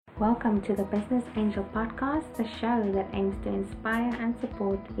Welcome to the Business Angel Podcast, the show that aims to inspire and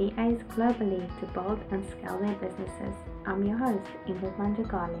support VAs globally to build and scale their businesses. I'm your host, Ingrid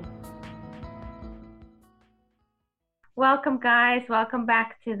Manjagali. Welcome, guys. Welcome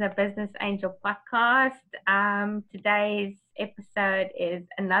back to the Business Angel Podcast. Today's episode is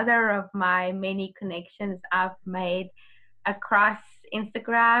another of my many connections I've made across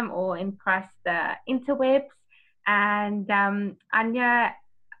Instagram or across the interwebs. And Anya,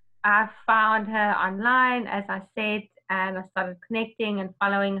 I found her online, as I said, and I started connecting and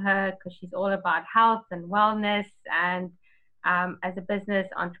following her because she's all about health and wellness. And as a business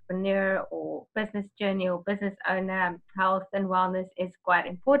entrepreneur or business journey or business owner, health and wellness is quite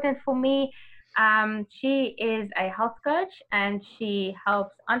important for me. She is a health coach and she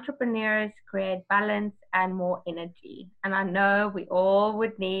helps entrepreneurs create balance and more energy. And I know we all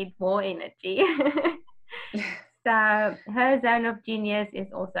would need more energy. So her zone of genius is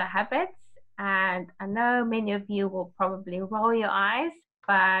also habits, and I know many of you will probably roll your eyes,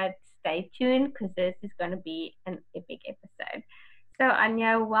 but stay tuned because this is going to be an epic episode. So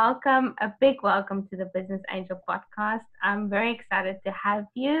Anya, welcome, a big welcome to the Business Angel Podcast. I'm very excited to have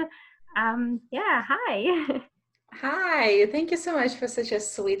you. Hi. Hi, thank you so much for such a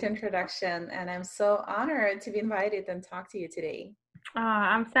sweet introduction, and I'm so honored to be invited and talk to you today. Oh,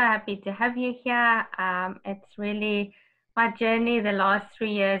 I'm so happy to have you here. It's really my journey the last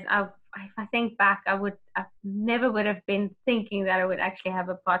 3 years. If I think back, I never would have been thinking that I would actually have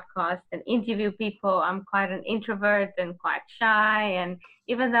a podcast and interview people. I'm quite an introvert and quite shy, and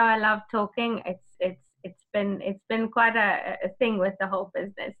even though I love talking, it's been quite a thing with the whole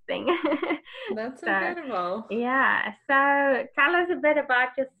business thing. That's incredible. Yeah. So tell us a bit about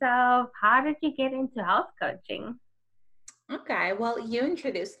yourself. How did you get into health coaching? Okay, well, you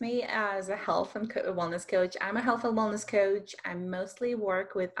introduced me as a health and wellness coach. I'm a health and wellness coach. I mostly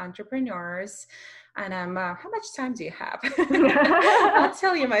work with entrepreneurs. And how much time do you have? I'll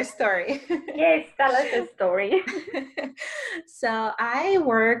tell you my story. Yes, tell us a story. So I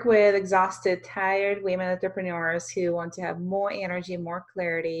work with exhausted, tired women entrepreneurs who want to have more energy, more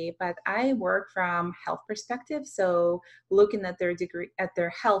clarity. But I work from health perspective. So looking at their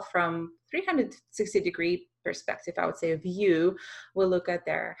health from 360-degree perspective, I would say, view. We'll look at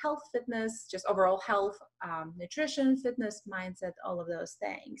their health, fitness, just overall health, nutrition, fitness, mindset, all of those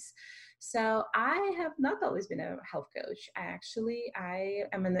things. So I have not always been a health coach. I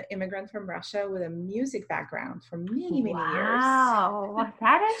am an immigrant from Russia with a music background for many years. Wow,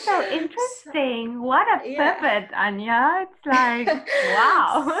 that is so interesting. What a pivot, Anya. It's like,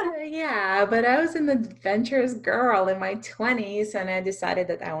 wow. But I was an adventurous girl in my 20s and I decided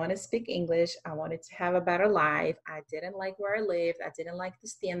that I want to speak English. I wanted to have a better life. I didn't like where I lived. I didn't like the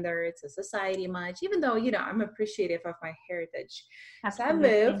standards of society much, even though, I'm appreciative of my heritage.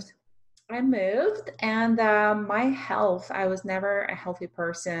 Absolutely. So I moved and my health, I was never a healthy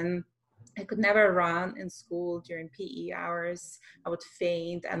person. I could never run in school during PE hours. I would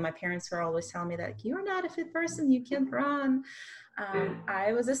faint, and my parents were always telling me that you're not a fit person, you can't run.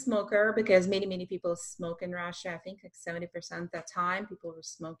 I was a smoker because many people smoke in Russia. I think like 70% at that time, people were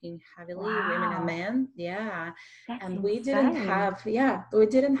smoking heavily, women and men. Yeah. That's and insane. we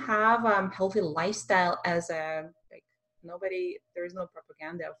didn't have healthy lifestyle as a, there's no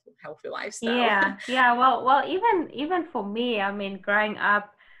propaganda of healthy lifestyle. Yeah. Well, even for me, I mean, growing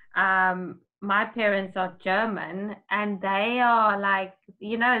up, my parents are German and they are like,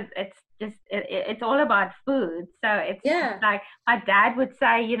 it's just, it's all about food. So it's like my dad would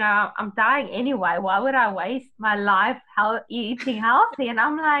say, I'm dying anyway. Why would I waste my life eating healthy? And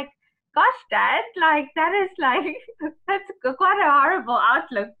I'm like, gosh, Dad, like that is like, that's quite a horrible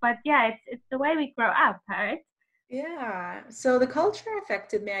outlook. But yeah, it's the way we grow up, right? Yeah. So the culture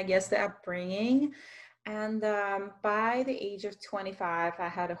affected me, I guess, the upbringing. And by the age of 25, I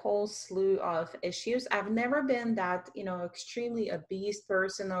had a whole slew of issues. I've never been that, extremely obese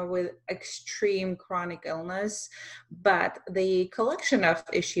person or with extreme chronic illness, but the collection of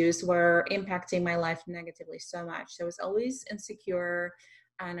issues were impacting my life negatively so much. So I was always insecure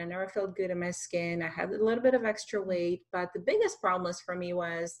and I never felt good in my skin. I had a little bit of extra weight, but the biggest problem for me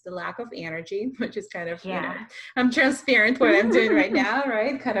was the lack of energy, which is kind of, I'm transparent what I'm doing right now,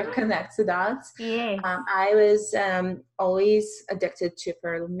 right? Kind of connects the dots. Yes. I was always addicted to,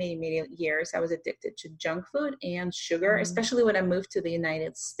 for many years, I was addicted to junk food and sugar, especially when I moved to the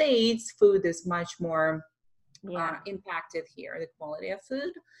United States. Food is much more impacted here, the quality of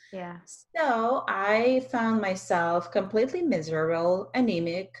food. Yeah. So I found myself completely miserable,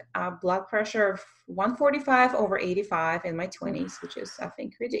 anemic, blood pressure of 145/85 in my 20s, which is, I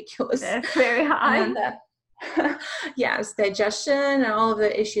think, ridiculous. That's very high. And, Yes, digestion and all of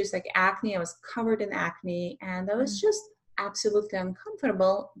the issues like acne. I was covered in acne and I was Mm. just absolutely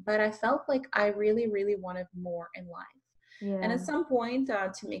uncomfortable, but I felt like I really, really wanted more in life. And at Yeah. some point,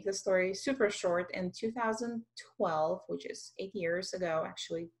 to make the story super short, in 2012, which is 8 years ago,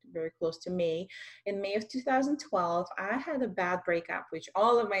 actually very close to May, in May of 2012, I had a bad breakup, which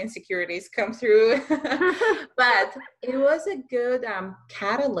all of my insecurities come through. But it was a good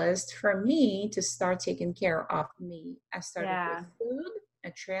catalyst for me to start taking care of me. I started with Yeah. food. I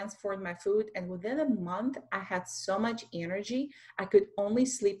transformed my food, and within a month, I had so much energy. I could only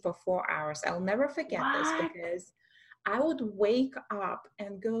sleep for 4 hours. I'll never forget this What? because I would wake up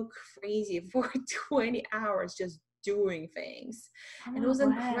and go crazy for 20 hours just doing things. Oh And it my was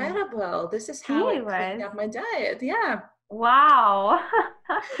word. incredible. This is how I Gee cleaned whiz. up my diet. Yeah. Wow.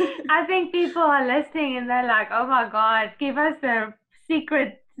 I think people are listening and they're like, oh my God, give us a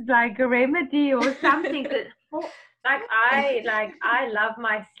secret like a remedy or something. 'Cause I love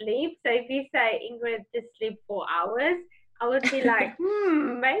my sleep. So if you say Ingrid just sleep 4 hours, I would be like,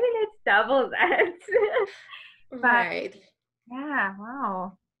 maybe let's double that. But Right. yeah,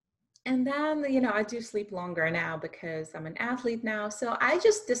 wow. And then, I do sleep longer now because I'm an athlete now. So I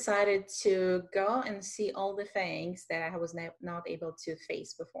just decided to go and see all the things that I was not able to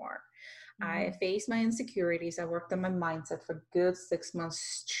face before. I Mhm. faced my insecurities. I worked on my mindset for good 6 months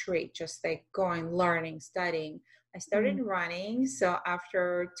straight, just like going, learning, studying. I started Mm. running. So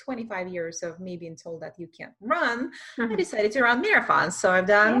after 25 years of me being told that you can't run, I Mhm. decided to run marathons. So I've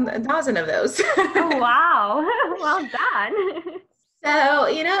done a Yeah. dozen of those. Oh wow. Well done. So,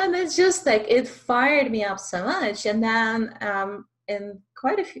 and it's just like it fired me up so much. And then in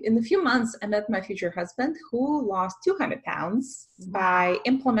a few months, I met my future husband who lost 200 pounds by Wow.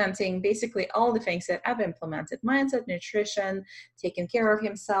 implementing basically all the things that I've implemented: mindset, nutrition, taking care of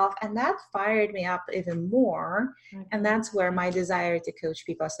himself. And that fired me up even more. And Okay. that's where my desire to coach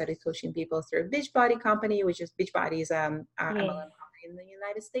people, I started coaching people through Beachbody Company, which is Beachbody's Yes. MLM company in the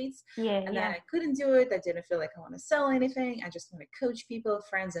United States. Yeah, And then yeah. I couldn't do it. I didn't feel like I want to sell anything. I just want to coach people,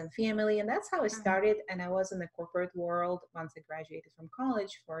 friends, and family. And that's how I Mhm. started. And I was in the corporate world once I graduated from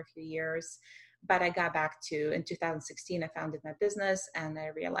college for a few years. But I got back to, in 2016, I founded my business and I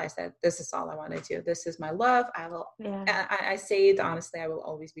realized that this is all I want to do. This is my love. Yeah. I say it honestly, I will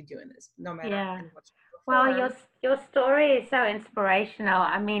always be doing this, no matter Yeah. in what shape or Well, your form. your story is so inspirational.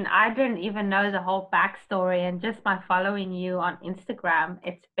 I mean, I didn't even know the whole backstory, and just by following you on Instagram,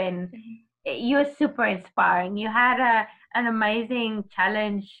 you're super inspiring. You had an amazing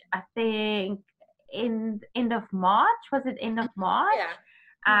challenge, I think, in end of March. Was it end of March? Yeah.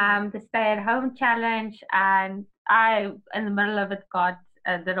 Yeah. The stay-at-home challenge, and I, in the middle of it, got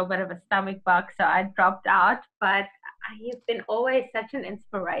a little bit of a stomach bug, so I dropped out. But you've been always such an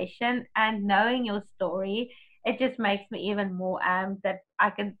inspiration, and knowing your story, it just makes me even more amped that I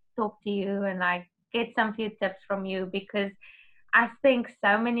can talk to you and like get some few tips from you because I think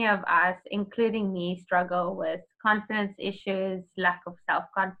so many of us, including me, struggle with confidence issues, lack of self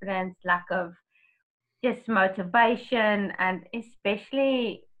confidence, lack of just motivation, and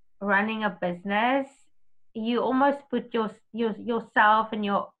especially running a business. You almost put yourself and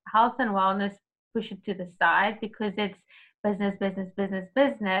your health and wellness, push it to the side because it's business, business, business,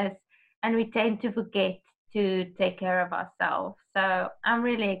 business, and we tend to forget to take care of ourselves. So I'm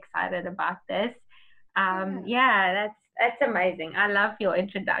really excited about this. Yeah. Yeah, that's amazing. I love your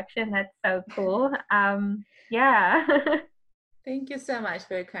introduction. That's so cool. Yeah. Thank you so much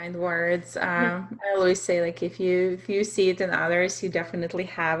for your kind words. I always say, like, if you see it in others, you definitely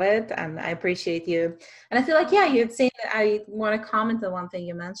have it, and I appreciate you. And I feel like, yeah, Oh, you'd say that. I want to comment on one thing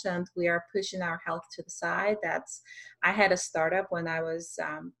you mentioned. We are pushing our health to the side. I had a startup when I was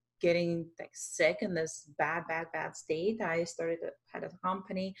getting like sick in this bad, bad, bad state. Had a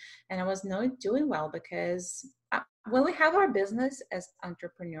company, and I was not doing well because when we have our business as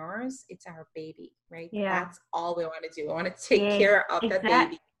entrepreneurs, it's our baby, right? yeah. That's all we want to do. I want to take Yes, care of that exact.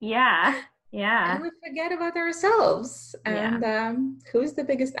 baby. Yeah, And yeah, we forget about ourselves. yeah. And who's the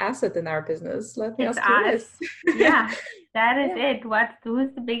biggest asset in our business? Let me It's ask you us. this. Yeah, that is Yeah. it.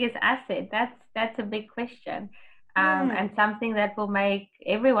 Who's the biggest asset? That's a big question, Yeah. and something that will make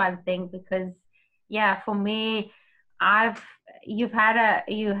everyone think because, yeah, for me, I've you had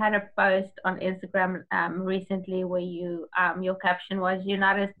a post on Instagram recently where your caption was you're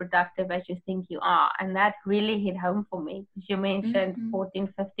not as productive as you think you are, and that really hit home for me because you mentioned Mhm. 14,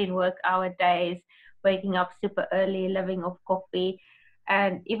 15 work hour days, waking up super early, living off coffee.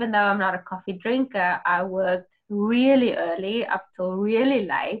 And even though I'm not a coffee drinker, I worked really early up till really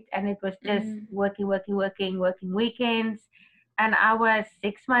late. And it was just Mhm. working, working, working, working weekends. and I was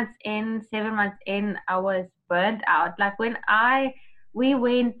 6 months in, 7 months in, I was burnt out. Like when I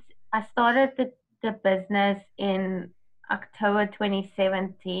started the business in October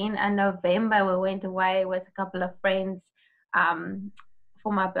 2017, and November we went away with a couple of friends um,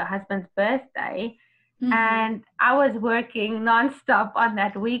 for my husband's birthday. Mm-hmm. And I was working nonstop on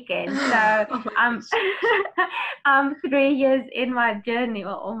that weekend. So Oh my I'm gosh. I'm 3 years in my journey,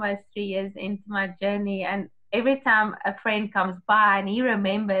 or almost 3 years into my journey. And every time a friend comes by and he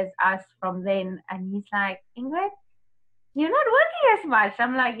remembers us from then, and he's like, Ingrid, you're not working as much.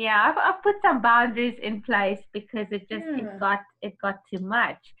 I'm like, yeah, I've put some boundaries in place because Yeah. it got too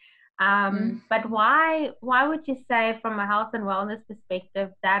much. Mm. But why would you say from a health and wellness perspective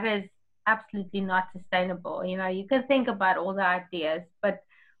that is absolutely not sustainable? You know, you can think about all the ideas, but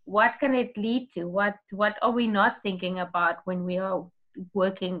what can it lead to? What are we not thinking about when we are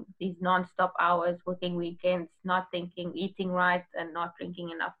working these non-stop hours, working weekends, not thinking, eating right, and not drinking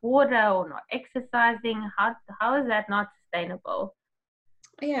enough water or not exercising? How is that not sustainable?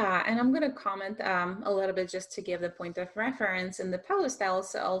 Yeah, and I'm going to comment a little bit just to give the point of reference. In the post, I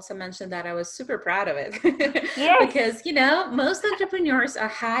also mentioned that I was super proud of it Yes, because, most entrepreneurs are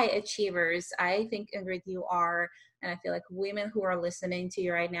high achievers. I think, Ingrid, you are, and I feel like women who are listening to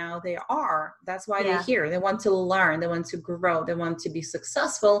you right now, they are. That's why they're yeah, here. They want to learn, they want to grow, they want to be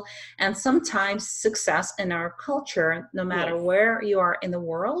successful. And sometimes success in our culture, no matter yes, where you are in the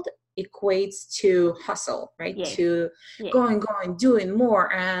world, equates to hustle, right? yes, To yes. going, doing more.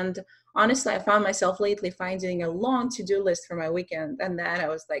 And honestly, I found myself lately finding a long to-do list for my weekend. And then I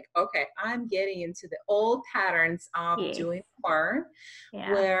was like, okay, I'm getting into the old patterns of Yes. doing more,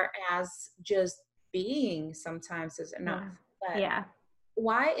 Yeah. whereas just being sometimes is enough. Yeah. But Yeah.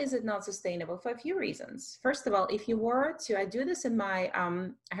 why is it not sustainable? For a few reasons. First of all, if you were to, I do this in my,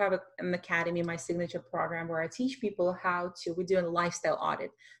 I have an academy, my signature program, where I teach people how to, we do a lifestyle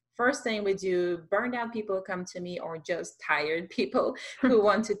audit. First thing we do, burned out people come to me, or just tired people who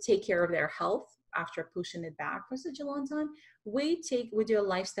want to take care of their health after pushing it back for such a long time. We do a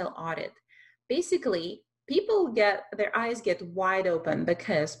lifestyle audit. Basically, people get their eyes get wide open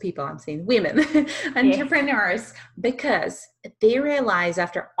because people, I'm saying women, Yes. entrepreneurs, because they realize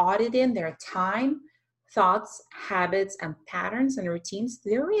after auditing their time, thoughts, habits, and patterns and routines,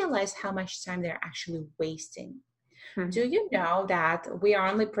 they realize how much time they're actually wasting. Hmm. Do you know that we are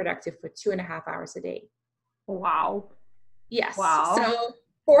only productive for 2.5 hours a day? Wow. Yes. Wow. So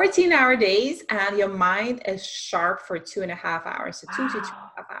 14-hour days, and your mind is sharp for 2.5 hours, so 2 to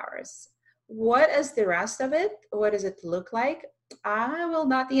 2.5 hours. What is the rest of it? What does it look like? I will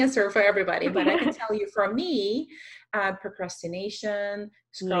not answer for everybody, but I can tell you for me, procrastination,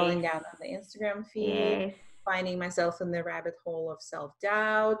 scrolling Yes. down on the Instagram feed, Yes. finding myself in the rabbit hole of self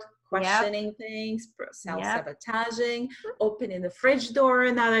doubt, Yep. questioning things, self Yep. sabotaging, opening the fridge door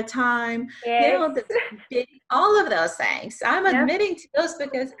another time, Yes. the big, all of those things. I'm Yep. admitting to those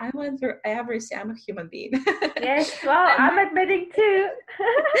because I went through everything. I'm a human being. Yes. Well, And I'm admitting too.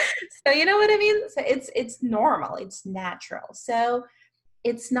 so you know what I mean? So it's normal, it's natural. So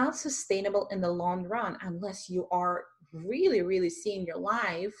it's not sustainable in the long run unless you are really, really seeing your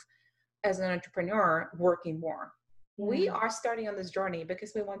life as an entrepreneur working more. We Yeah. are starting on this journey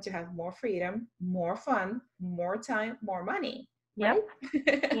because we want to have more freedom, more fun, more time, more money, right?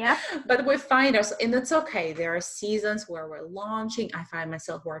 Yep. Yep. But we find us, and it's okay. There are seasons where we're launching. I find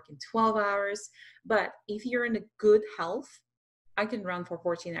myself working 12 hours. But if you're in a good health, I can run for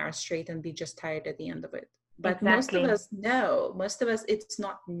 14 hours straight and be just tired at the end of it. But most of Exactly. us, no, most of us, it's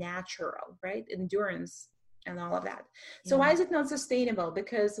not natural, right? Endurance and all of that. So why Yeah. is it not sustainable?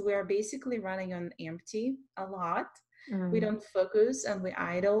 Because we're basically running on empty a lot. We Mm. don't focus and we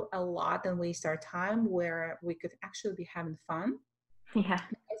idle a lot and waste our time where we could actually be having fun, Yeah.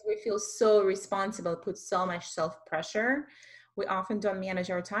 because we feel so responsible, put so much self pressure. We often don't manage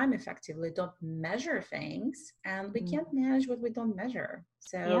our time effectively, don't measure things, and we can't Mm. manage what we don't measure.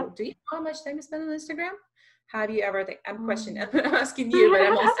 Yep. So, do you know how much time you spend on Instagram? Have you ever? I'm questioning. Mm. I'm asking you, but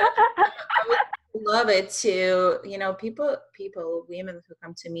I'm also. I would love it to. People, women who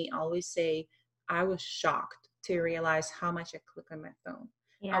come to me always say, "I was shocked to realize how much I click on my phone.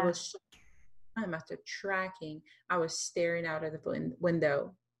 I Yeah. was time after tracking. I was staring out of the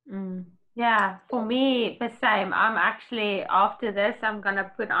window." Mm. Yeah, for me, the same. I'm actually, after this, I'm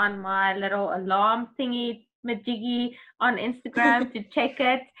gonna put on my little alarm thingy majiggy on Instagram to check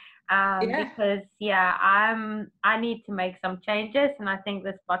it. Yeah. Because yeah, I need to make some changes, and I think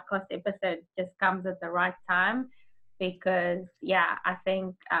this podcast episode just comes at the right time because yeah, I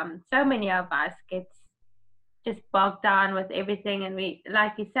think so many of us get just bogged down with everything, and we,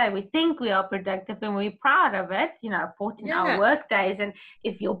 like you say, we think we are productive and we're proud of it, 14-hour Yeah. work days. And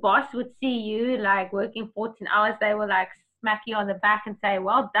if your boss would see you like working 14 hours, they will like smack you on the back and say,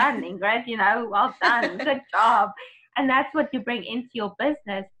 well done, Ingrid, well done, good job. And that's what you bring into your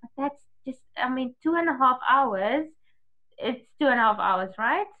business. But that's just, I mean, 2.5 hours, it's 2.5 hours,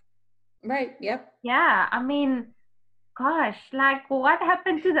 right? Right. Yep. Yeah, I mean, gosh, like what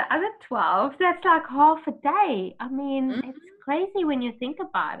happened to the other 12? That's like half a day. I mean, it's Mhm. crazy when you think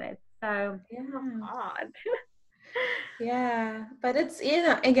about it. So, oh Yeah. God. Yeah, but it's,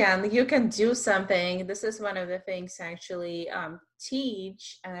 again, you can do something. This is one of the things I actually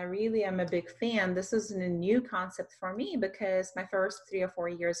teach, and I really am a big fan. This is a new concept for me because my first 3 or 4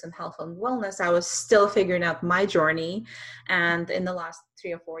 years in health and wellness, I was still figuring out my journey. And in the last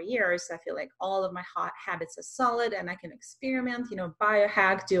 3 or 4 years, I feel like all of my hot habits are solid and I can experiment,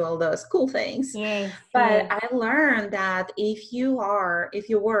 biohack, do all those cool things. Yes, But yes. I learned that if you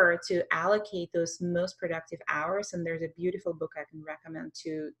were to allocate those most productive hours, and there's a beautiful book I can recommend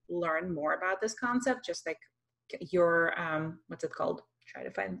to learn more about this concept, just like your, what's it called? Try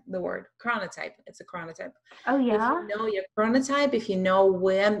to find the word chronotype. It's a chronotype. Oh, If you yeah. know your chronotype, if you know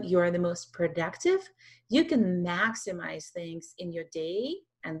when you're the most productive, you can maximize things in your day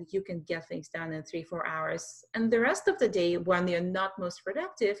and you can get things done in 3 4 hours. And the rest of the day, when you're not most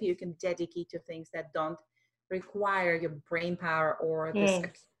productive, you can dedicate to things that don't require your brain power or this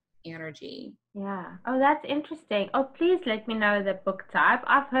Yes. energy. Yeah. Oh, that's interesting. Oh, please let me know the book type.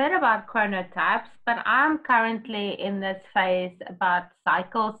 I've heard about chronotypes, but I'm currently in this phase about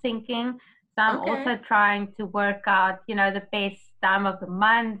cycle syncing. So I'm Okay. also trying to work out, the best time of the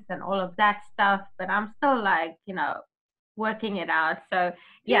month and all of that stuff, but I'm still like, working it out. So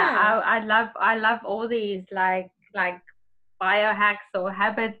yeah, Yeah. I love all these like biohacks or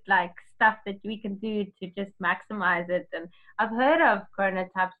habit like stuff that we can do to just maximize it. And I've heard of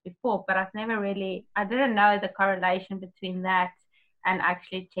chronotypes before, but I didn't know the correlation between that and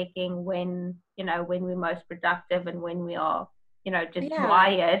actually checking when we're most productive and when we are, just Yeah.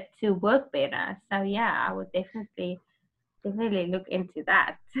 wired to work better. So yeah, I would definitely look into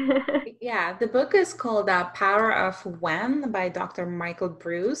that. Yeah, the book is called Power of When by Dr. Michael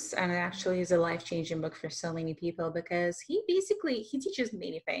Bruce, and it actually is a life-changing book for so many people because he teaches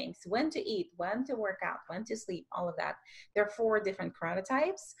many things: when to eat, when to work out, when to sleep, all of that. There are 4 different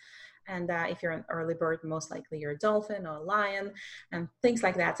chronotypes, and if you're an early bird, most likely you're a dolphin or a lion, and things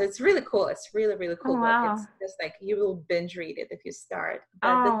like that. So it's really cool. It's really, really Oh cool book. wow. It's just like you will binge read it if you start.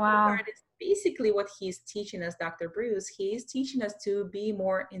 But the Oh cool wow. part is basically what he's teaching us, Dr. Bruce. He's teaching us to be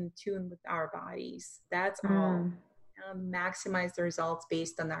more in tune with our bodies. That's all. Mm. Maximize the results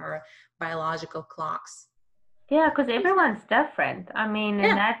based on our biological clocks. Yeah, because Makes sense. everyone's different. I mean,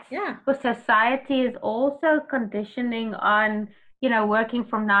 and Yeah, that's yeah, because society is also conditioning on, working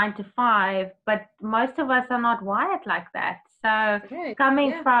from 9 to 5, but most of us are not wired like that. So right. coming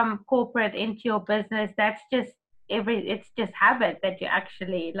Yeah, from corporate into your business, it's just habit that you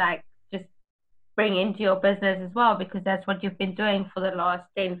actually like just bring into your business as well, because that's what you've been doing for the last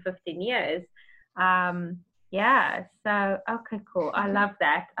 10, 15 years. Um, yeah, so okay, cool. I love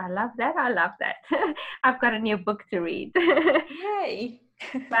that. I love that. I love that. I've got a new book to read. yay.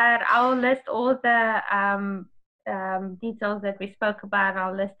 But I'll list all the details that we spoke about.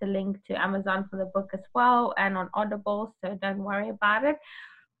 I'll list a link to Amazon for the book as well and on Audible, so don't worry about it.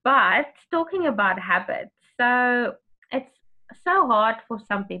 But talking about habits, so it's so hard for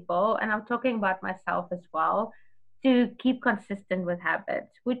some people, and I'm talking about myself as well, to keep consistent with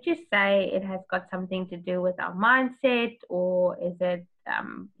habits. Would you say it has got something to do with our mindset, or is it,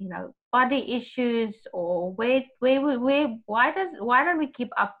 body issues, or why don't we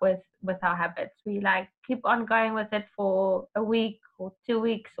keep up with our habits? We like keep on going with it for a week or 2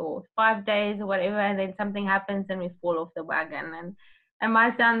 weeks or 5 days or whatever, and then something happens and we fall off the wagon, and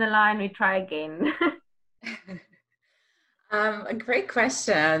months down the line we try again. A great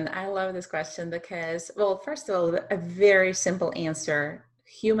question. I love this question because, well, first of all, a very simple answer: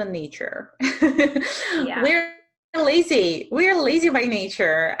 human nature. Yeah. We're lazy. We're lazy by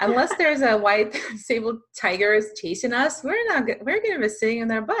nature. Unless there's a white sable tigers chasing us, we're gonna be sitting in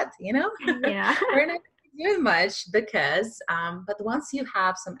their butt, Yeah. We're not doing much because, but once you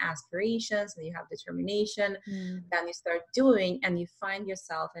have some aspirations and you have determination, Mm. then you start doing and you find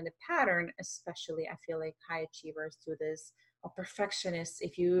yourself in a pattern. Especially, I feel like high achievers do this, or perfectionists.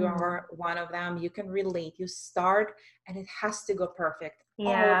 If you Mm. are one of them, you can relate. You start and it has to go perfect. All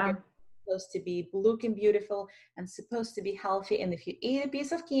of your Yeah. supposed to be looking beautiful and supposed to be healthy. And if you eat a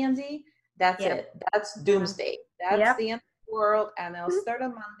piece of candy, that's Yep. it. That's Yeah. doomsday. That's Yep. the end. world, and I'll start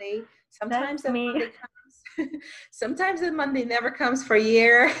on Monday. That's Sometimes that me. Monday comes. Sometimes that Monday never comes for a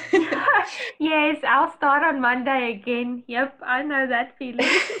year. Yes, I'll start on Monday again. Yep, I know that feeling.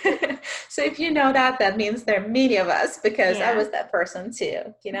 So if you know that, that means there are many of us, because I Yeah. was that person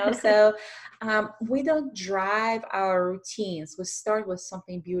too, So we don't drive our routines. We start with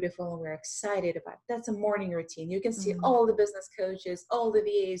something beautiful and we're excited about it. That's a morning routine. You can see Mm, all the business coaches, all the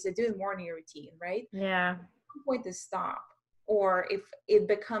VAs, they do a morning routine, right? yeah. At some point to stop, or if it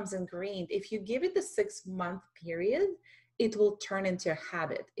becomes ingrained, if you give it the 6 month period, it will turn into a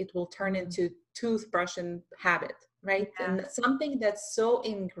habit. It will turn Mm, into toothbrushing habit, right? yeah. And something that's so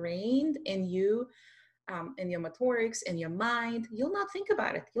ingrained in you, in your motorics, in your mind, you'll not think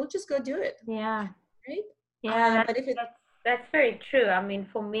about it. You'll just go do it, Yeah. right? Yeah, But if it, that's very true. I mean,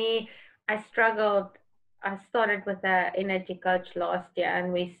 for me, I struggled. I started with a energy coach last year, and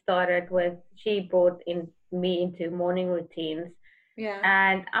she brought in me into morning routines. yeah.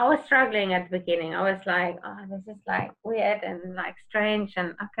 And I was struggling at the beginning. I was like, oh, this is like weird and like strange and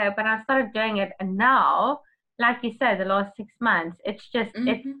okay, but I started doing it, and now, like you said, the last 6 months, it's just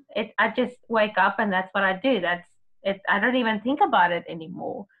Hmm. I just wake up and that's what I do. That's it. I don't even think about it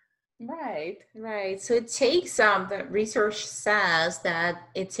anymore. Right, right. So it takes, the research says that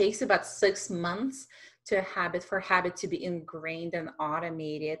it takes about 6 months for habit to be ingrained and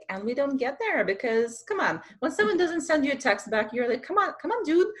automated. And we don't get there because, come on, when someone doesn't send you a text back, you're like, come on,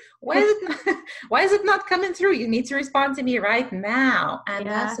 dude, why is it not, why is it not coming through? You need to respond to me right now. And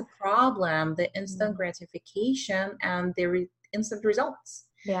that's Yeah. the problem, the instant Mm. gratification and the instant results.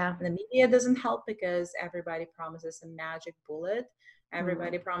 Yeah. And the media doesn't help because everybody promises a magic bullet. Mm.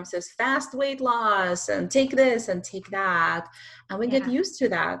 Everybody promises fast weight loss and take this and take that. And we get Yeah. used to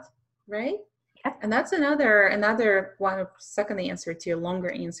that, right? Yep. And that's another one, second answer to your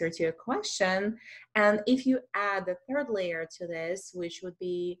longer answer to your question. And if you add the third layer to this, which would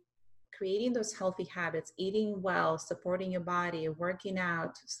be creating those healthy habits, eating well, supporting your body, working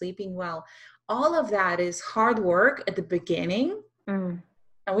out, sleeping well, all of that is hard work at the beginning, Mm.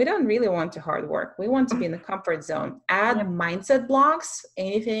 and we don't really want to hard work. We want to be in the comfort zone. Add Yep. mindset blocks,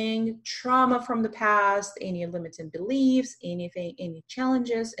 anything, trauma from the past, any limiting beliefs, anything, any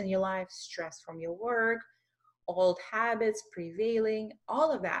challenges in your life, stress from your work, old habits prevailing,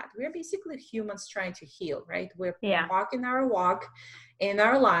 all of that. We're basically humans trying to heal, right? We're Yeah. walking our walk in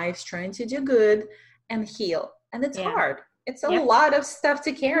our lives, trying to do good and heal. And it's Yeah. hard. It's a Yep. lot of stuff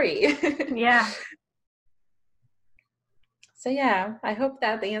to carry. Yeah. So yeah, I hope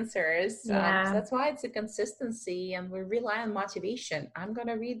that answers. So Yeah. that's why it's a consistency, and we rely on motivation. I'm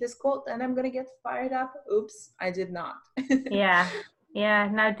gonna read this quote and I'm gonna get fired up. Oops, I did not. Yeah. Yeah.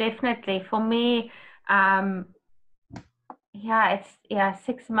 No, definitely. For me, um, yeah, it's yeah,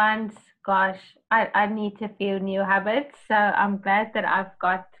 6 months. Gosh, I need to feel new habits. So I'm glad that I've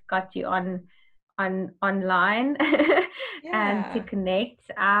got you online and to Yeah. connect.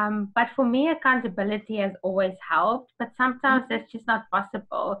 But for me, accountability has always helped, but sometimes Mhm. that's just not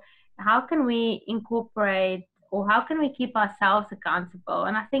possible. How can we incorporate or how can we keep ourselves accountable?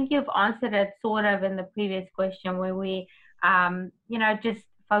 And I think you've answered it sort of in the previous question where we, just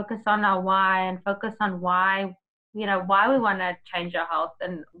focus on our why and focus on why we want to change our health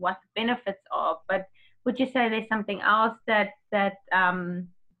and what the benefits are. But would you say there's something else that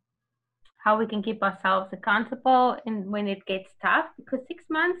how we can keep ourselves accountable and when it gets tough? Because 6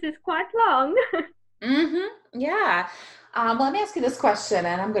 months is quite long. Yeah. Well, let me ask you this question,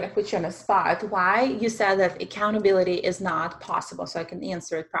 and I'm going to put you on the spot. Why you said that accountability is not possible, so I can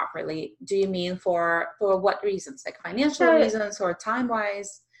answer it properly. Do you mean for what reasons, like financial So reasons or time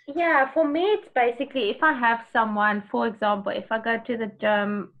wise? yeah, for me, it's basically if I have someone, for example, if I go to the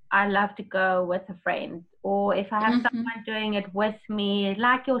gym, I love to go with a friend. Or if I have Mm-hmm. someone doing it with me,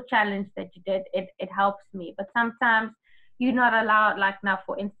 like your challenge that you did, it helps me. But sometimes you're not allowed, like now,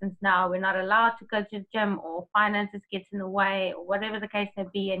 for instance, now we're not allowed to go to the gym or finances gets in the way or whatever the case may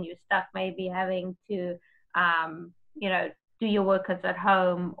be, and you're stuck maybe having to, um, you know, do your workouts at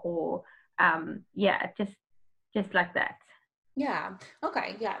home or, yeah, just like that. Yeah.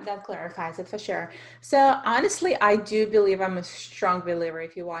 Okay. Yeah, that clarifies it for sure. So honestly, I do believe I'm a strong believer.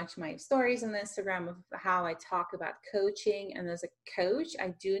 If you watch my stories on Instagram of how I talk about coaching, and as a coach,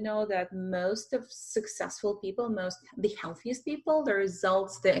 I do know that most of successful people, most the healthiest people, the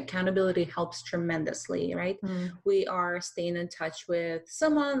results, the accountability helps tremendously, right? Mm, We are staying in touch with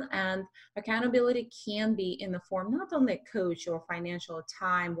someone, and accountability can be in the form not only a coach or financial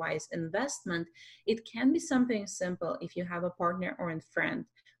time-wise investment. It can be something simple if you have a partner or a friend.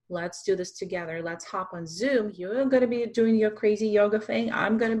 let's do this together. Let's hop on Zoom. You're going to be doing your crazy yoga thing.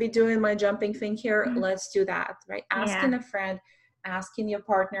 I'm going to be doing my jumping thing here. Let's do that, right? Yeah. Asking a friend, asking your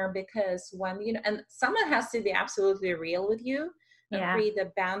partner, because when, and someone has to be absolutely real with you and Yeah. create the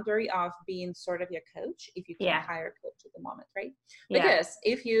boundary of being sort of your coach if you can't Yeah. hire a coach at the moment, right? Yeah. Because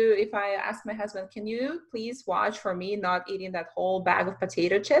if I ask my husband, can you please watch for me not eating that whole bag of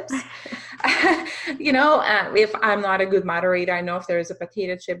potato chips? If I'm not a good moderator, I know if there's a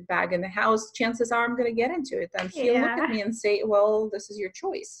potato chip bag in the house, chances are I'm going to get into it. And he'll look at Yeah. me and say, well, this is your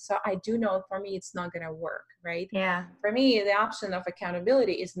choice. So I do know for me, it's not going to work, right? Yeah. For me, the option of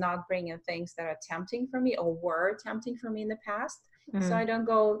accountability is not bringing things that are tempting for me or were tempting for me in the past. So I don't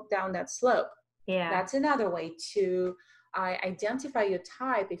go down that slope. Yeah. That's another way to identify your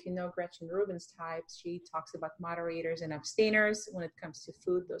type. If you know Gretchen Rubin's types, she talks about moderators and abstainers when it comes to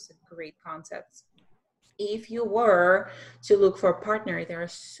food. Those are great concepts. If you were to look for a partner, there are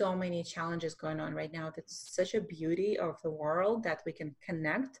so many challenges going on right now. That's such a beauty of the world that we can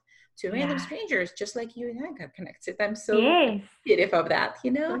connect to random Yeah. strangers, just like you and I got connected. I'm so Yes. appreciative of that.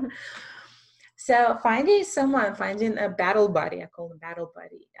 So finding a battle buddy, I call them battle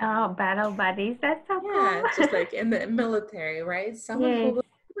buddy. Oh, battle buddies. That's so Yeah, just cool. like in the military, right? Someone who Yes. will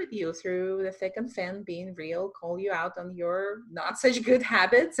be with you through the thick and thin, being real, call you out on your not such good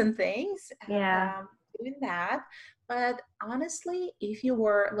habits and things, and Yeah. doing that. But honestly, if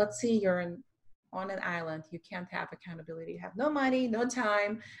let's say on an island, you can't have accountability, you have no money, no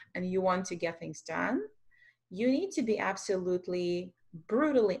time, and you want to get things done, you need to be absolutely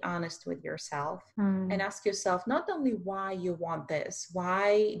brutally honest with yourself and ask yourself not only why you want this,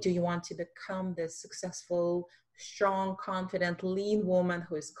 why do you want to become this successful, strong, confident, lean woman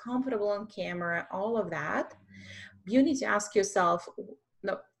who is comfortable on camera, all of that. You need to ask yourself,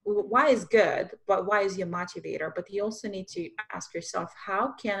 no, why is good, but why is your motivator? But you also need to ask yourself,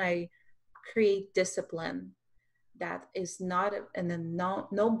 how can I create discipline that is not a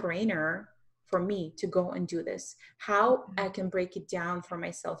no-brainer for me to go and do this? How I can break it down for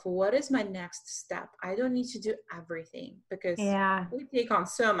myself. What is my next step? I don't need to do everything because Yeah. we take on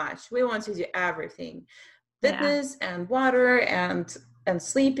so much. We want to do everything. Yeah. Fitness and water and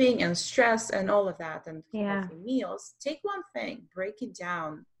sleeping and stress and all of that and Yeah. healthy meals. Take one thing, break it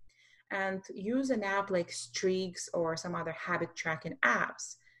down, and use an app like Streaks or some other habit tracking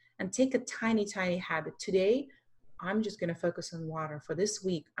apps and take a tiny, tiny habit. Today, I'm just going to focus on water for this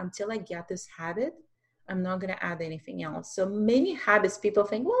week until I get this habit. I'm not going to add anything else. So many habits, people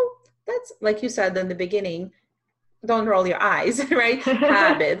think, well, that's like you said in the beginning, don't roll your eyes, right?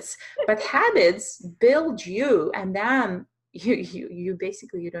 Habits, but habits build you, and then you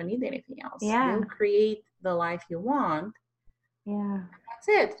basically you don't need anything else. Yeah. They'll create the life you want. Yeah. That's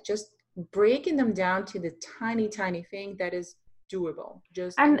it. Just breaking them down to the tiny, tiny thing that is doable.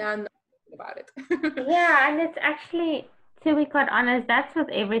 And And then about it. yeah, and it's actually, to be quite honest, that's with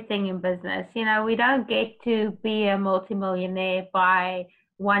everything in business. We don't get to be a multimillionaire by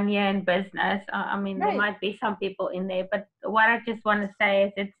 1 year in business. I mean, there Right. might be some people in there, but what I just want to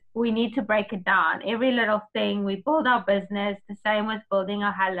say is we need to break it down. Every little thing, we build our business, the same with building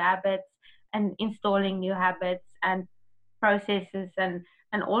our habits and installing new habits and processes and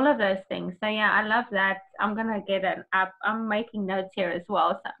all of those things. So yeah, I love that. I'm gonna get an app. I'm making notes here as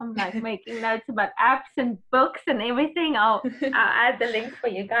well. So I'm like making notes about apps and books and everything. I'll add the links for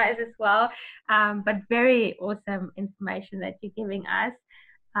you guys as well. But very awesome information that you're giving us.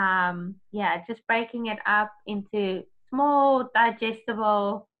 Yeah, just breaking it up into small,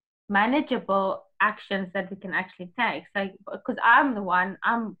 digestible, manageable actions that we can actually take. So because I'm the one,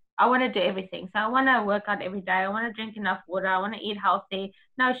 I want to do everything. So I want to work out every day. I want to drink enough water. I want to eat healthy,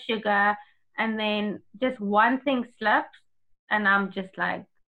 no sugar. And then just one thing slips, and I'm just like,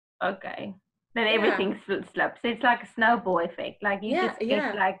 okay, then everything slips. It's like a snowball effect. Like you just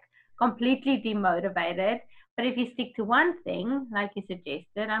get like completely demotivated. But if you stick to one thing, like you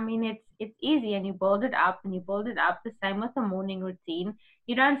suggested, I mean, it's easy, and you build it up and you build it up. The same with the morning routine.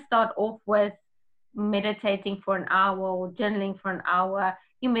 You don't start off with meditating for an hour or journaling for an hour.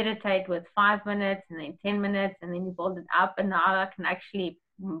 You meditate with 5 minutes and then 10 minutes, and then you build it up. And now I can actually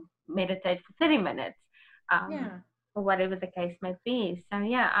meditate for 30 minutes, or whatever the case may be. So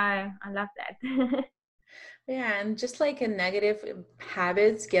yeah, I love that. Yeah, and just like a negative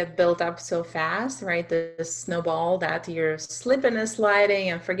habits get built up so fast, right? The snowball that you're slipping and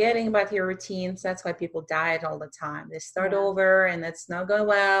sliding and forgetting about your routines. That's why people diet all the time. They start over and it's not going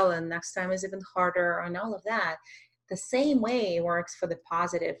well, and next time is even harder, and all of that. The same way works for the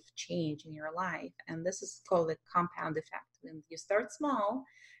positive change in your life. And this is called the compound effect. And you start small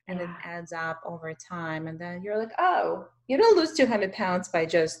and it Yeah. adds up over time. And then you're like, oh, you don't lose 200 pounds by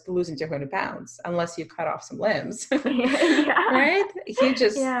just losing 200 pounds unless you cut off some limbs. Yeah. Right? You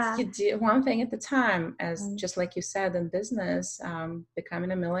just Yeah. you do one thing at a time, as Mm. just like you said in business,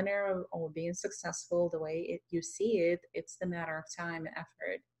 becoming a millionaire or being successful the way you see it, it's the matter of time and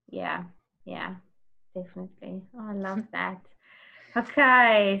effort. Yeah. Yeah. Definitely. Oh, I love that.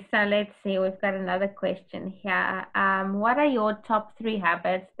 Okay, so let's see. We've got another question here. What are your top three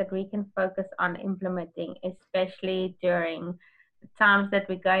habits that we can focus on implementing, especially during the times that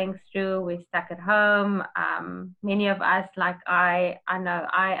we're going through? We're stuck at home. Many of us, like I know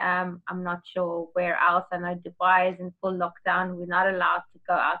I am. I'm not sure where else. I know Dubai is in full lockdown. We're not allowed to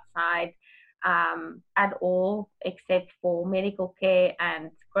go outside at all, except for medical care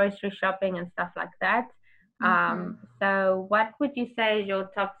and grocery shopping and stuff like that. Mm-hmm. So what would you say is your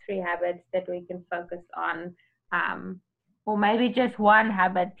top three habits that we can focus on? Or maybe just one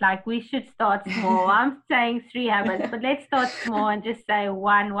habit, like we should start small. I'm saying three habits, but let's start small and just say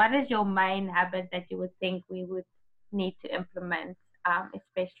one. What is your main habit that you would think we would need to implement,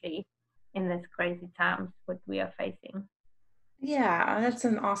 especially in this crazy times what we are facing? Yeah, that's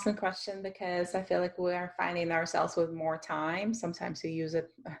an awesome question because I feel like we are finding ourselves with more time. Sometimes we use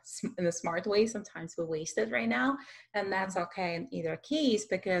it in a smart way, sometimes we waste it right now. And that's okay in either case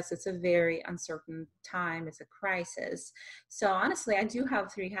because it's a very uncertain time, it's a crisis. So honestly, I do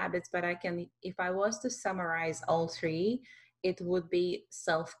have three habits, but if I was to summarize all three, it would be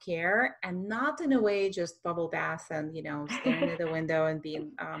self-care, and not in a way just bubble bath and, staring at the window and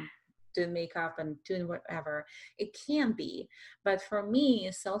being, doing makeup and doing whatever. It can be, but for me,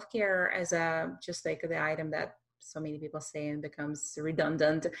 self care as a just like the item that so many people say and becomes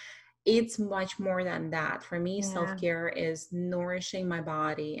redundant, it's much more than that. For me, self Yeah. care is nourishing my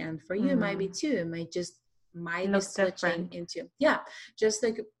body, and for you, it might be Mm. too. It might be Look switching different. into, yeah, just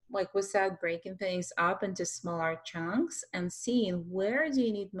like we said, breaking things up into smaller chunks and seeing where do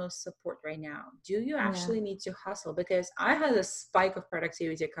you need most support right now. Do you Yeah. actually need to hustle? Because I had a spike of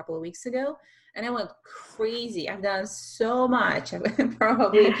productivity a couple of weeks ago and I went crazy. I've done so much. I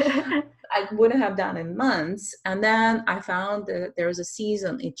probably I wouldn't have done in months. And then I found that there was a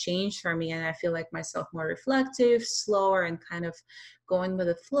season, it changed for me, and I feel like myself more reflective, slower, and kind of going with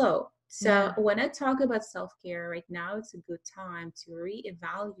the flow. So Yeah. when I talk about self-care right now, it's a good time to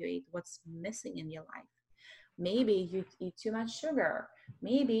reevaluate what's missing in your life. Maybe you eat too much sugar.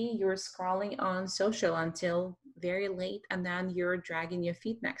 Maybe you're scrolling on social until very late and then you're dragging your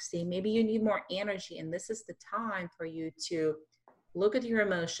feet next day. Maybe you need more energy, and this is the time for you to look at your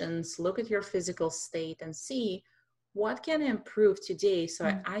emotions, look at your physical state, and see what can improve today so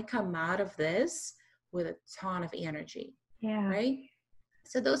Mm. I come out of this with a ton of energy, Yeah. right?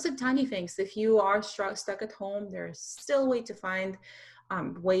 So those are tiny things. If you are stuck at home, there's still a way to find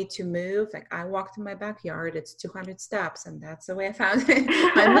way to move. Like I walked in my backyard, it's 200 steps, and that's the way I found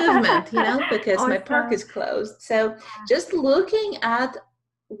my movement, because my park Awesome. is closed. So just looking at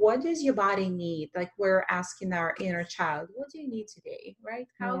what does your body need? Like we're asking our inner child, what do you need today, right?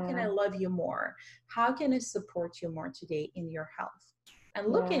 How can I Yeah. love you more? How can I support you more today in your health? And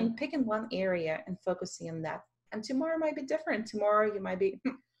Yeah. picking one area and focusing on that. And tomorrow might be different. Tomorrow you might be,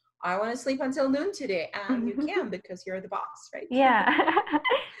 I want to sleep until noon today. And you can because you're the boss, right? Yeah.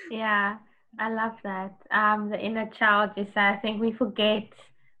 Yeah. I love that. The inner child, you say, I think we forget.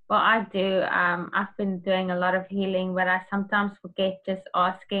 Well, I do. I've been doing a lot of healing, but I sometimes forget just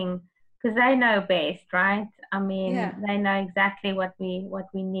asking because they know best, right? I mean, Yeah. they know exactly what we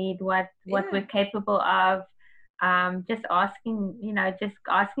need, what Yeah. we're capable of. Just asking, just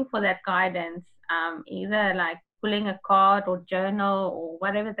asking for that guidance. Either like pulling a card or journal or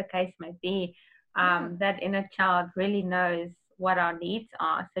whatever the case may be. Yeah. That inner child really knows what our needs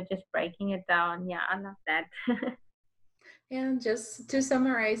are. So just breaking it down. Yeah, I love that. And just to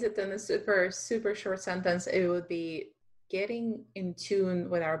summarize it in a super, super short sentence, it would be getting in tune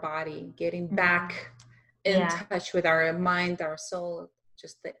with our body, getting Mm, back in yeah, touch with our mind, our soul,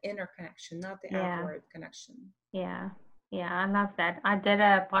 just the inner connection, not the yeah, outward connection. yeah, yeah. I love that. I did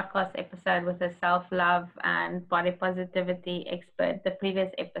a podcast episode with a self-love and body positivity expert, the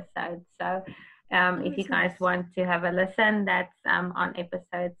previous episode. So Oh, if you that's guys nice. want to have a listen, that's on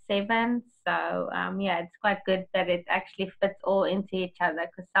episode 7. So yeah, it's quite good that it actually fits all into each other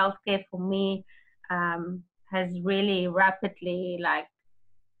because self-care for me has really rapidly like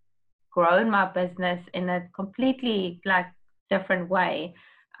grown my business in a completely like different way,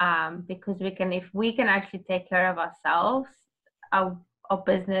 because if we can actually take care of ourselves, our, our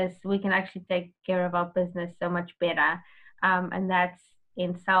business, we can actually take care of our business so much better, and that's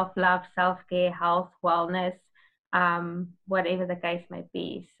in self-love, self-care, health, wellness. whatever the case may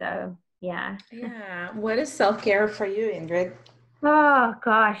be. So yeah. Yeah. What is self-care for you, Ingrid? Oh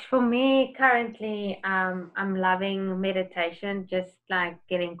gosh, for me currently, I'm loving meditation, just like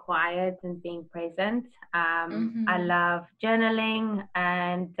getting quiet and being present. I Mm-hmm. love journaling,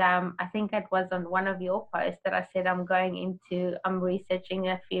 and I think it was on one of your posts that I said I'm researching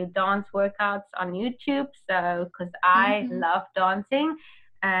a few dance workouts on YouTube. So, because I Mm-hmm. love dancing,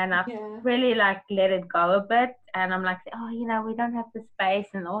 and I've Yeah. really like let it go a bit, and I'm like, oh, we don't have the space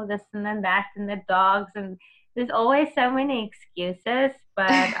and all this and then that and the dogs and there's always so many excuses,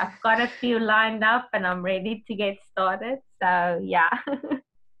 but I've got a few lined up and I'm ready to get started. So, yeah.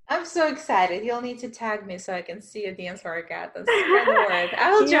 I'm so excited. You'll need to tag me so I can see a dance workout and spread the word.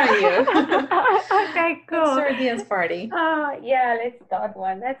 I will Yeah. join you. Okay, Let's cool. start a dance party. Oh, yeah, let's start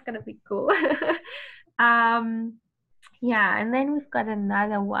one. That's gonna be cool. Um, yeah, and then we've got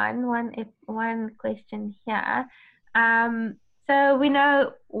another one question here. Um, so we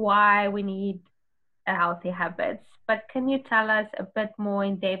know why we need healthy habits, but can you tell us a bit more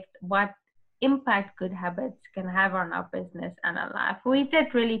in depth what impact good habits can have on our business and our life? We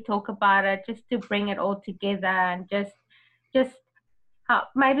did really talk about it just to bring it all together and just how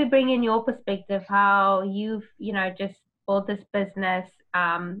maybe bring in your perspective how you've just built this business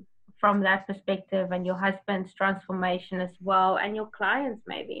from that perspective and your husband's transformation as well and your clients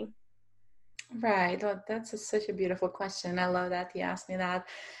maybe. Right. Well, such a beautiful question. I love that you asked me that.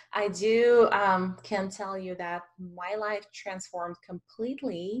 I do can tell you that my life transformed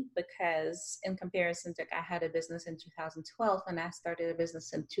completely because, in comparison to, I had a business in 2012 and I started a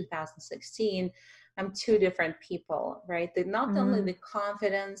business in 2016. I'm two different people, right? Not only Mm, the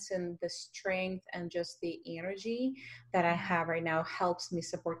confidence and the strength and just the energy that I yeah, have right now helps me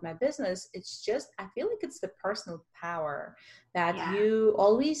support my business. It's just, I feel like it's the personal power that yeah, you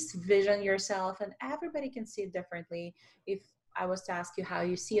always vision yourself, and everybody can see it differently. If I was to ask you how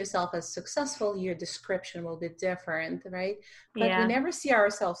you see yourself as successful, your description will be different, right? But we yeah. never see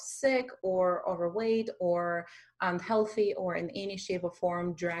ourselves sick or overweight or unhealthy or in any shape or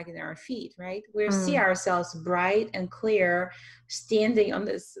form dragging our feet, right? We see Mm, ourselves bright and clear, standing on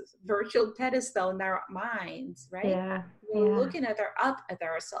this virtual pedestal in our minds, right? yeah, We're yeah. looking up at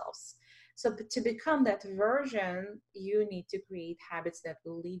ourselves. So to become that version, you need to create habits that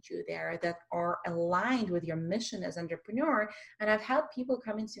will lead you there, that are aligned with your mission as entrepreneur. And I've had people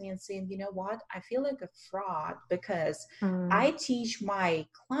coming to me and saying, you know what, I feel like a fraud because Mm, I teach my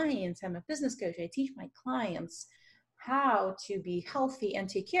clients, I'm a business coach, I teach my clients how to be healthy and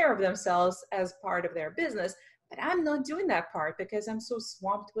take care of themselves as part of their business. But I'm not doing that part because I'm so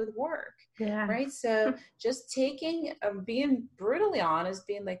swamped with work, yeah. right? So just taking being brutally honest,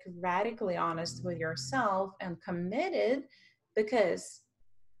 being like radically honest with yourself and committed, because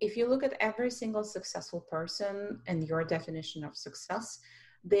if you look at every single successful person and your definition of success,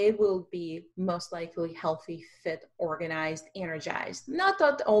 they will be most likely healthy, fit, organized, energized. Not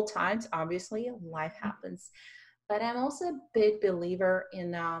at all times, obviously, life happens. But I'm also a big believer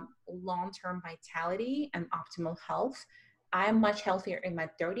in long-term vitality and optimal health. I'm much healthier in my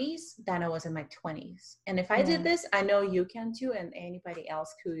 30s than I was in my 20s. And if I did Yeah, this, I know you can too, and anybody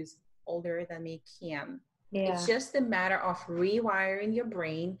else who is older than me can. It's yeah, just a matter of rewiring your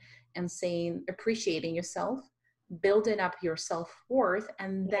brain and saying, appreciating yourself, building up your self worth,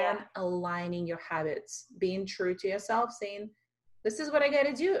 and yeah, then aligning your habits, being true to yourself, saying, this is what I got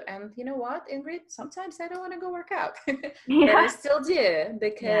to do. And you know what, Ingrid? Sometimes I don't want to go work out, but I yeah, still do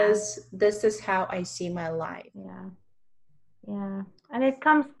yeah, because this is how I see my life. yeah, yeah. And it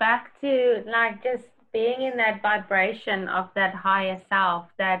comes back to like just being in that vibration of that higher self,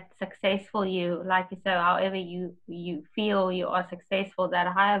 that successful you, like you said, however you feel you are successful, that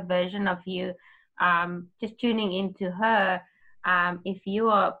higher version of you, just tuning into her. If you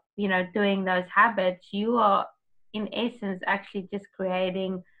are, doing those habits, you are in essence actually just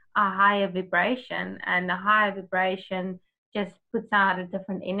creating a higher vibration, and the higher vibration just puts out a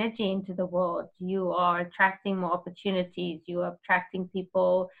different energy into the world. You are attracting more opportunities. You are attracting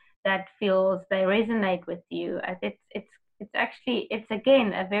people that feels they resonate with you. And it's actually it's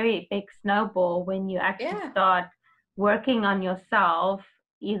again a very big snowball when you actually Yeah. start working on yourself,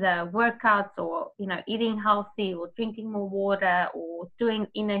 either workouts or eating healthy or drinking more water or doing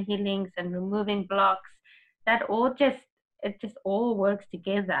inner healings and removing blocks. That all just it just all works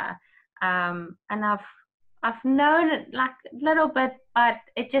together. And I've known it like a little bit, but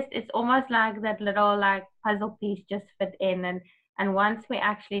it's almost like that little like puzzle piece just fit in, and once we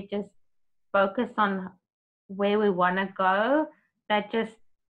actually just focus on where we want to go, that just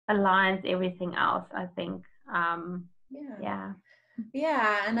aligns everything else, I think. Yeah. Yeah.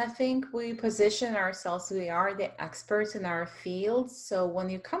 Yeah, and I think we position ourselves, we are the experts in our field. So when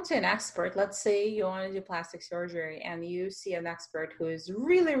you come to an expert, let's say you want to do plastic surgery and you see an expert who is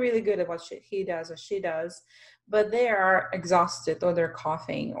really, really good at what he does or she does, but they are exhausted or they're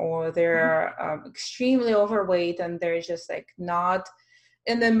coughing or they're extremely overweight and they're just like not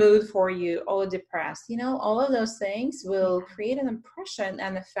in the mood for you or depressed. All of those things will Yeah, create an impression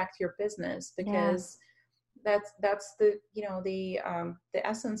and affect your business yeah, because that's the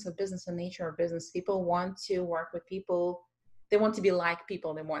essence of business and nature of business. People want to work with people. They want to be like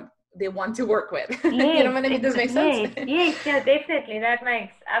people they want to work with. You know yes, what I mean? Does it make sense? yes, yes, yeah, definitely. That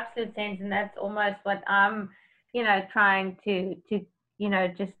makes absolute sense, and that's almost what I'm, trying to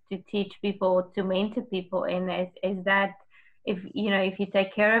just to teach people, to mentor people in is that if you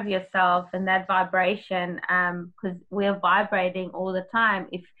take care of yourself and that vibration, because we're vibrating all the time.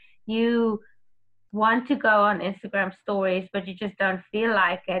 If you want to go on Instagram stories, but you just don't feel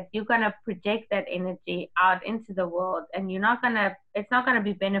like it, you're going to project that energy out into the world and it's not going to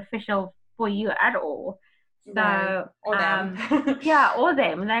be beneficial for you at all. Right. So, Or them. yeah, or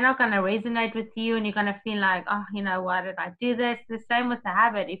them, they're not going to resonate with you and you're going to feel like, oh, why did I do this? The same with the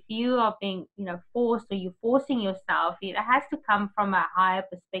habit. If you are being, forced or you're forcing yourself, it has to come from a higher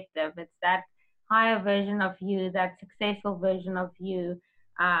perspective. It's that higher version of you, that successful version of you,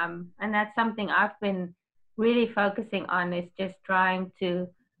 and that's something I've been really focusing on is just trying to,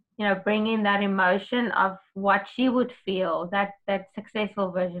 bring in that emotion of what she would feel, that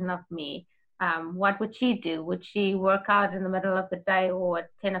successful version of me. What would she do? Would she work out in the middle of the day or at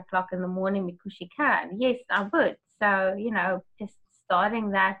 10 o'clock in the morning because she can? Yes, I would. So, just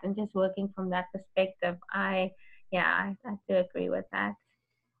starting that and just working from that perspective, I do agree with that.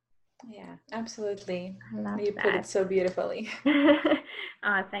 Yeah, absolutely. I love You put it that. so beautifully.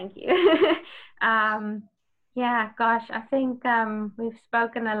 Oh, thank you. um, yeah, gosh, I think we've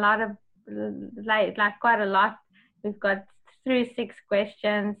spoken a lot of like quite a lot. We've got through 6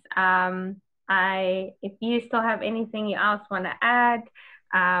 questions. If you still have anything else want to add,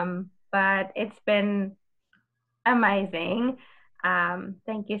 but it's been amazing.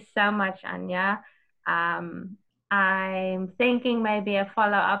 Thank you so much, Anya. Um, I'm thinking maybe a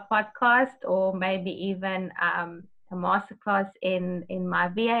follow-up podcast or maybe even a masterclass in my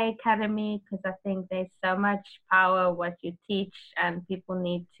VA Academy because I think there's so much power what you teach and people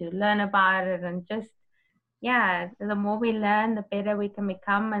need to learn about it and just yeah, the more we learn, the better we can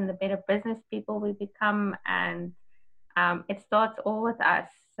become and the better business people we become and it starts all with us.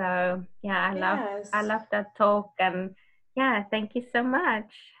 So yeah, I Yes. love that talk and yeah, thank you so much.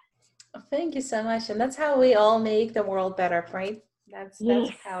 Thank you so much. And that's how we all make the world better, right? That's Yes,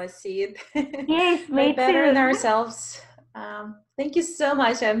 how I see it. yes, By me bettering too. ourselves. Thank you so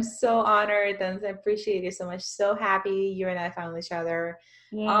much. I'm so honored and I appreciate you so much. So happy you and I found each other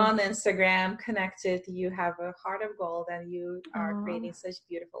Yes. on Instagram, connected. You have a heart of gold and you are Oh, creating such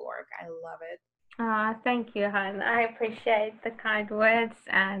beautiful work. I love it. thank you, Han. I appreciate the kind words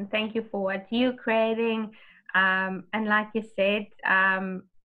and thank you for what you're creating. And like you said,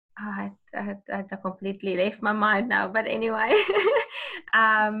 I completely left my mind now. But anyway,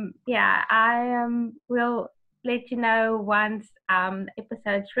 yeah, I will let you know once the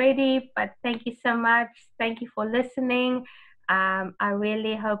episode's ready. But thank you so much. Thank you for listening. I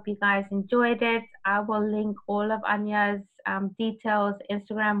really hope you guys enjoyed it. I will link all of Anya's details,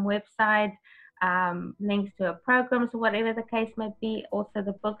 Instagram, website, links to her programs, whatever the case may be. Also,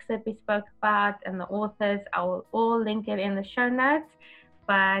 the books that we spoke about and the authors, I will all link it in the show notes.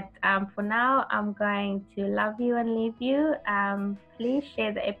 But for now, I'm going to love you and leave you. Please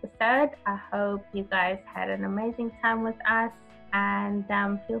share the episode. I hope you guys had an amazing time with us. And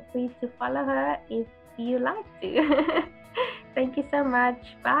feel free to follow her if you like to. Thank you so much.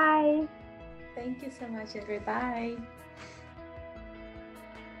 Bye. Thank you so much, Ingrid. Bye.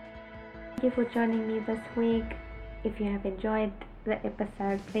 Thank you for joining me this week. If you have enjoyed the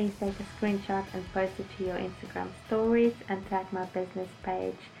episode, please take a screenshot and post it to your Instagram stories and tag my business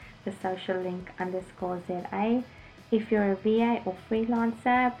page, the social link _ZA. If you're a VA or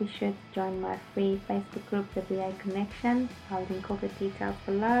freelancer, be sure to join my free Facebook group, the VA Connection. I'll link all the details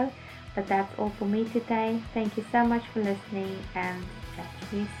below. But that's all for me today. Thank you so much for listening and chat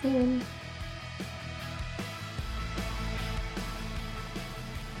to you soon.